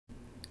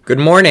Good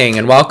morning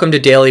and welcome to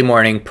Daily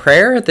Morning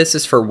Prayer. This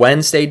is for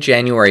Wednesday,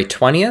 January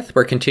 20th.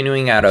 We're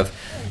continuing out of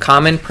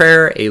Common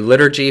Prayer, a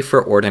liturgy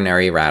for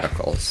ordinary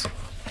radicals.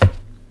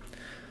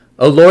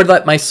 O Lord,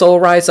 let my soul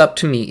rise up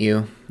to meet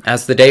you,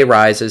 as the day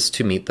rises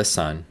to meet the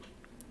sun.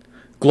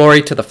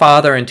 Glory to the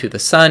Father, and to the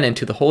Son, and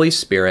to the Holy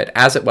Spirit,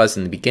 as it was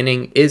in the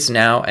beginning, is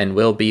now, and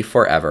will be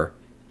forever.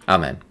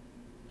 Amen.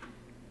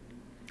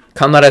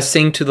 Come, let us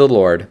sing to the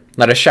Lord.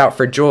 Let us shout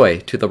for joy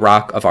to the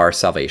rock of our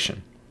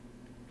salvation.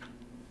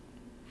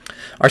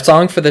 Our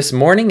song for this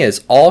morning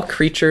is All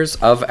Creatures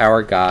of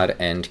Our God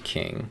and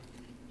King.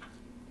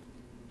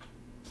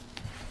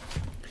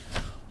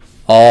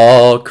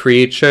 All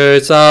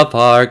creatures of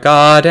our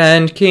God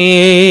and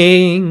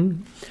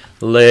King,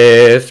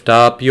 lift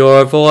up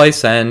your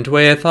voice and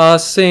with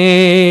us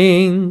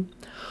sing.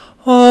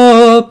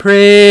 Oh,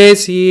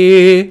 praise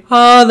ye,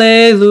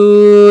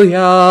 Alleluia.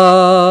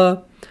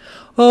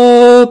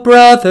 O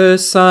brother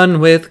sun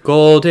with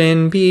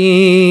golden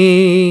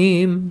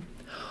beam,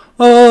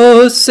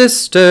 O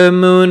sister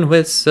moon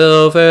with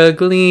silver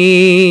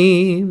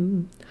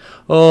gleam,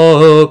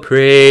 O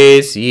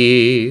praise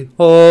ye,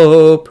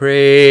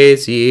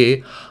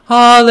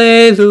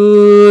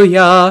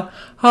 Alleluia,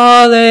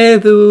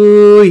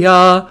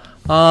 Alleluia,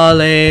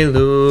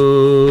 Alleluia.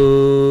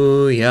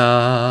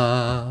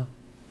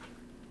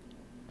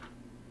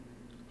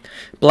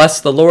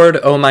 Bless the Lord,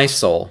 O my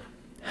soul.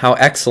 How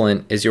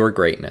excellent is your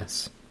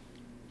greatness.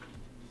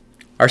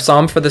 Our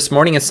psalm for this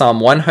morning is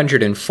Psalm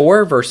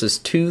 104, verses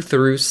 2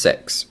 through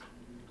 6.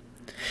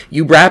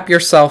 You wrap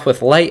yourself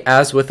with light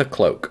as with a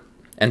cloak,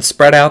 and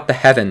spread out the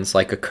heavens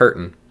like a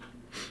curtain.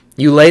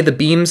 You lay the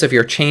beams of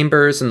your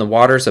chambers in the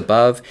waters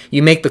above.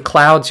 You make the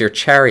clouds your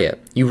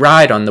chariot. You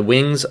ride on the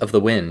wings of the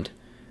wind.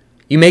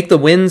 You make the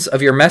winds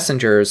of your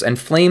messengers and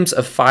flames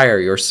of fire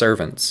your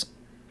servants.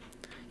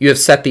 You have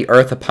set the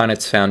earth upon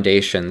its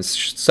foundations,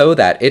 so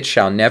that it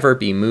shall never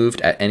be moved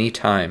at any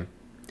time.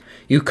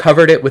 You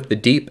covered it with the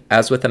deep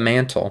as with a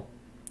mantle.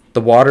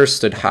 The waters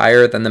stood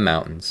higher than the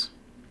mountains.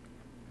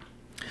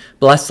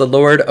 Bless the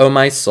Lord, O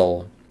my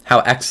soul.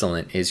 How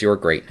excellent is your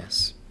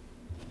greatness.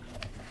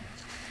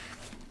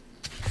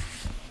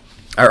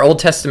 Our Old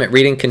Testament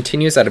reading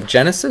continues out of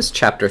Genesis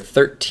chapter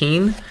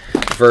 13,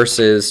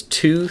 verses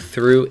 2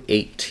 through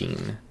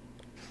 18.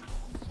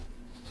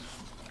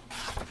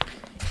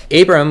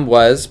 Abram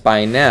was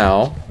by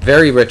now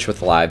very rich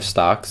with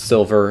livestock,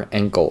 silver,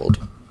 and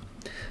gold.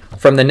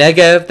 From the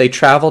Negev, they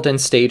traveled in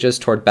stages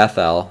toward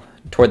Bethel,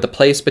 toward the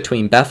place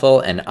between Bethel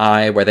and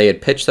Ai, where they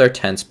had pitched their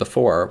tents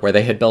before, where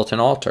they had built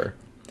an altar.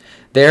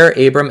 There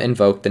Abram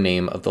invoked the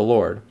name of the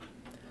Lord.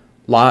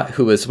 Lot,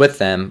 who was with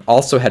them,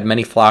 also had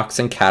many flocks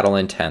and cattle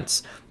and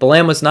tents. The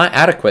land was not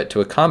adequate to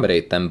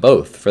accommodate them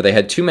both, for they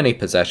had too many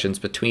possessions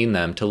between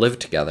them to live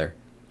together.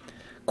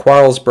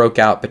 Quarrels broke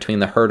out between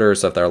the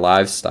herders of their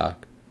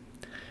livestock.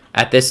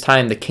 At this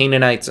time the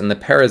Canaanites and the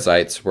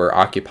Perizzites were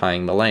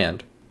occupying the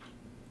land.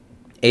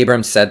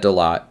 Abram said to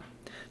Lot,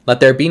 Let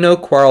there be no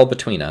quarrel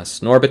between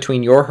us, nor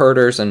between your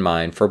herders and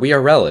mine, for we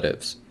are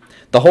relatives.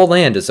 The whole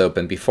land is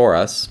open before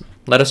us.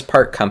 Let us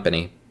part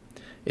company.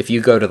 If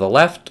you go to the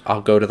left,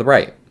 I'll go to the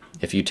right.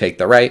 If you take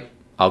the right,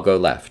 I'll go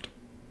left.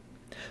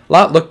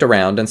 Lot looked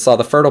around and saw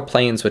the fertile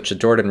plains which the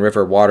Jordan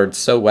River watered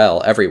so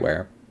well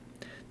everywhere.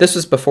 This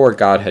was before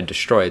God had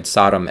destroyed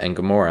Sodom and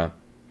Gomorrah.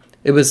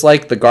 It was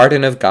like the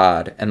garden of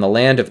God and the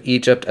land of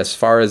Egypt as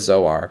far as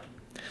Zoar.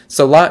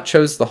 So Lot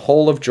chose the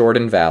whole of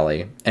Jordan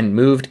Valley and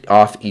moved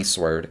off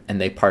eastward, and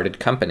they parted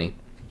company.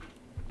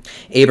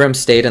 Abram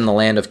stayed in the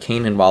land of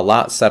Canaan while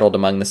Lot settled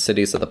among the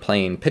cities of the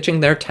plain, pitching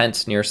their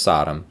tents near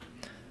Sodom.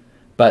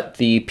 But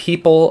the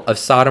people of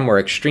Sodom were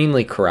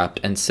extremely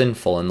corrupt and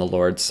sinful in the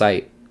Lord's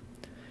sight.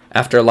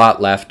 After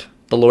Lot left,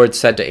 the Lord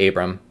said to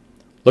Abram,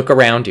 Look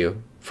around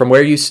you. From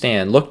where you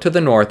stand, look to the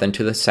north and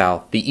to the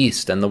south, the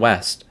east and the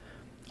west.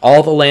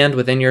 All the land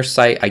within your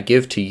sight I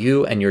give to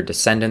you and your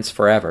descendants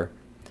forever.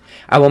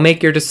 I will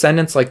make your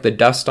descendants like the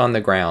dust on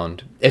the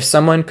ground. If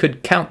someone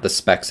could count the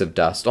specks of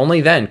dust, only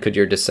then could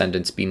your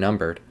descendants be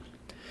numbered.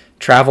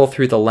 Travel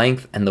through the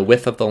length and the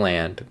width of the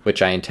land,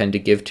 which I intend to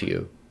give to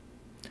you.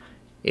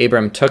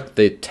 Abram took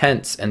the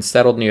tents and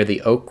settled near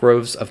the oak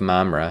groves of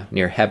Mamre,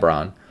 near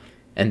Hebron,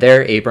 and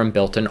there Abram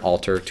built an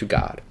altar to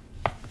God.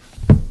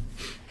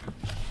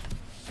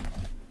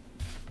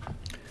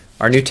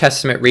 Our New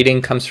Testament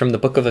reading comes from the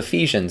book of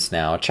Ephesians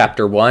now,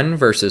 chapter 1,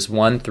 verses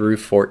 1 through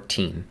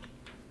 14.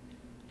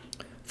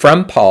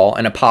 From Paul,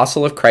 an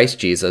apostle of Christ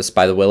Jesus,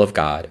 by the will of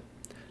God,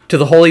 to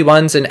the holy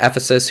ones in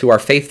Ephesus who are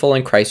faithful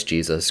in Christ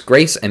Jesus,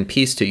 grace and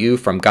peace to you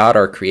from God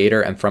our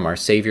Creator and from our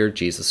Savior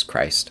Jesus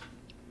Christ.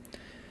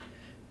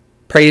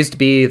 Praised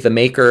be the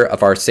Maker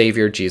of our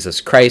Savior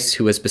Jesus Christ,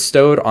 who has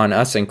bestowed on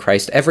us in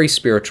Christ every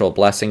spiritual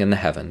blessing in the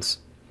heavens.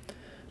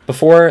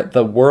 Before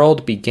the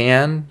world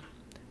began,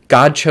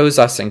 God chose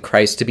us in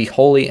Christ to be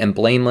holy and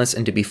blameless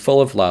and to be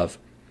full of love.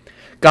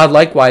 God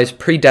likewise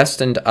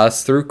predestined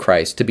us through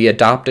Christ to be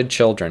adopted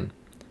children.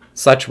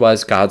 Such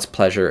was God's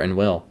pleasure and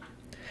will,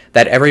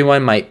 that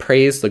everyone might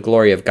praise the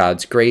glory of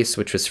God's grace,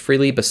 which was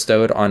freely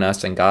bestowed on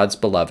us in God's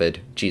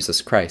beloved,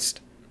 Jesus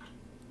Christ.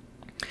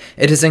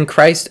 It is in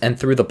Christ and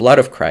through the blood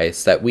of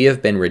Christ that we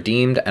have been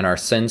redeemed and our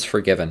sins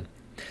forgiven.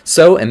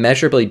 So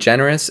immeasurably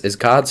generous is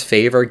God's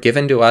favor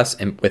given to us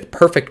with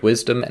perfect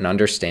wisdom and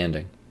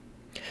understanding.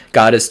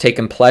 God has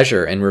taken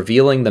pleasure in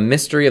revealing the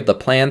mystery of the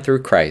plan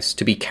through Christ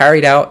to be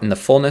carried out in the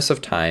fullness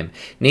of time,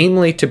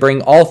 namely to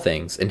bring all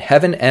things in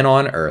heaven and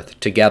on earth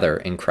together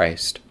in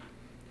Christ.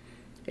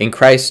 In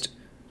Christ,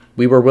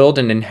 we were willed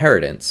an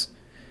inheritance,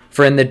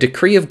 for in the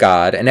decree of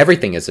God, and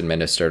everything is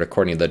administered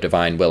according to the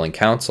divine will and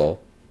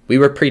counsel, we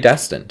were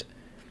predestined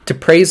to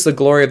praise the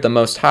glory of the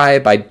Most High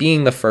by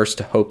being the first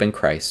to hope in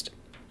Christ.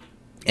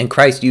 In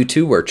Christ you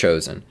too were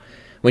chosen.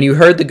 When you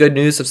heard the good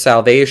news of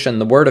salvation,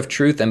 the word of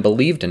truth, and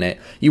believed in it,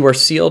 you were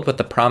sealed with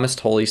the promised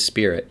Holy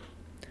Spirit,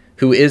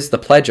 who is the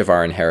pledge of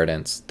our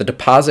inheritance, the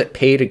deposit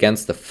paid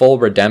against the full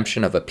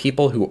redemption of a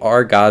people who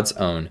are God's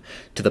own,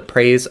 to the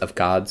praise of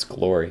God's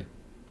glory.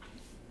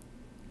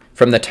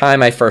 From the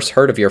time I first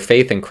heard of your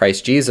faith in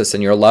Christ Jesus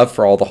and your love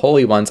for all the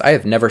holy ones, I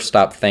have never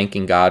stopped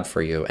thanking God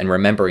for you and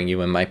remembering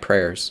you in my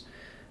prayers.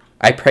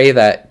 I pray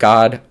that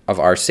God of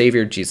our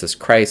Savior Jesus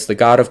Christ, the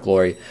God of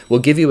glory, will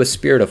give you a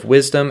spirit of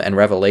wisdom and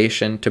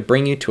revelation to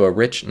bring you to a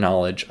rich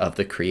knowledge of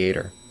the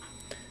Creator.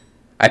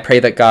 I pray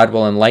that God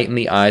will enlighten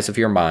the eyes of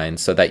your mind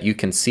so that you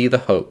can see the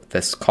hope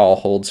this call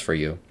holds for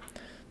you,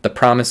 the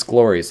promised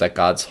glories that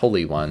God's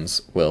holy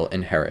ones will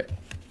inherit.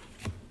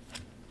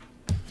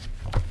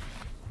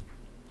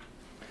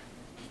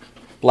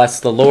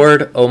 Bless the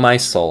Lord, O my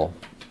soul.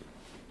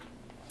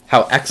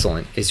 How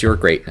excellent is your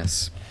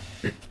greatness.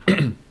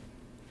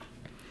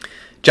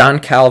 John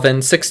Calvin,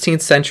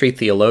 16th century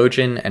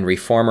theologian and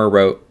reformer,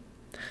 wrote,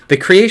 "The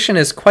creation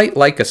is quite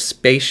like a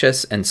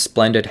spacious and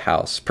splendid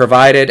house,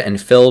 provided and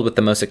filled with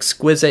the most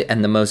exquisite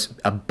and the most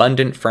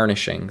abundant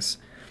furnishings.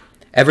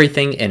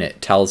 Everything in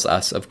it tells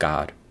us of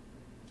God."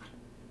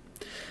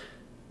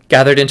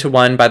 Gathered into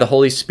one by the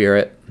Holy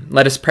Spirit,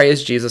 let us pray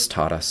as Jesus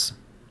taught us.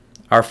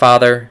 Our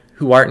Father,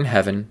 who art in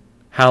heaven,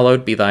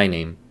 hallowed be thy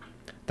name.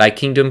 Thy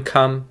kingdom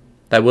come,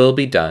 thy will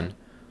be done,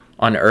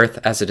 on earth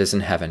as it is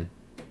in heaven.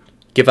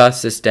 Give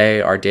us this day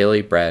our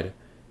daily bread,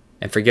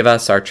 and forgive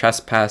us our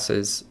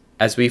trespasses,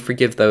 as we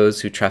forgive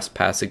those who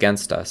trespass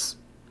against us.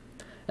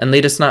 And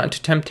lead us not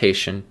into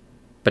temptation,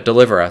 but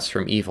deliver us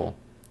from evil.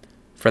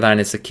 For thine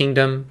is the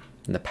kingdom,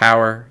 and the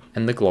power,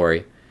 and the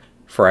glory,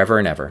 forever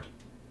and ever.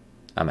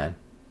 Amen.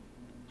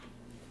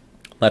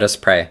 Let us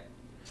pray.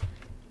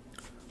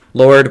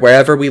 Lord,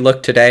 wherever we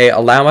look today,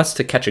 allow us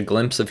to catch a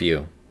glimpse of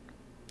you.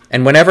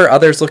 And whenever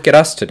others look at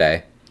us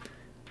today,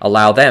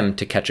 allow them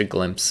to catch a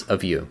glimpse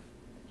of you.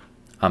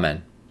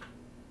 Amen.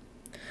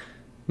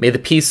 May the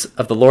peace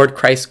of the Lord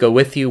Christ go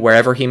with you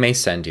wherever he may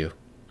send you.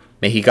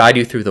 May he guide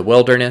you through the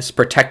wilderness,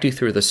 protect you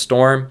through the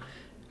storm.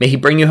 May he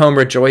bring you home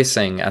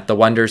rejoicing at the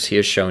wonders he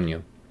has shown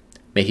you.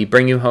 May he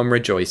bring you home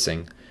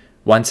rejoicing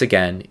once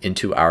again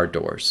into our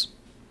doors.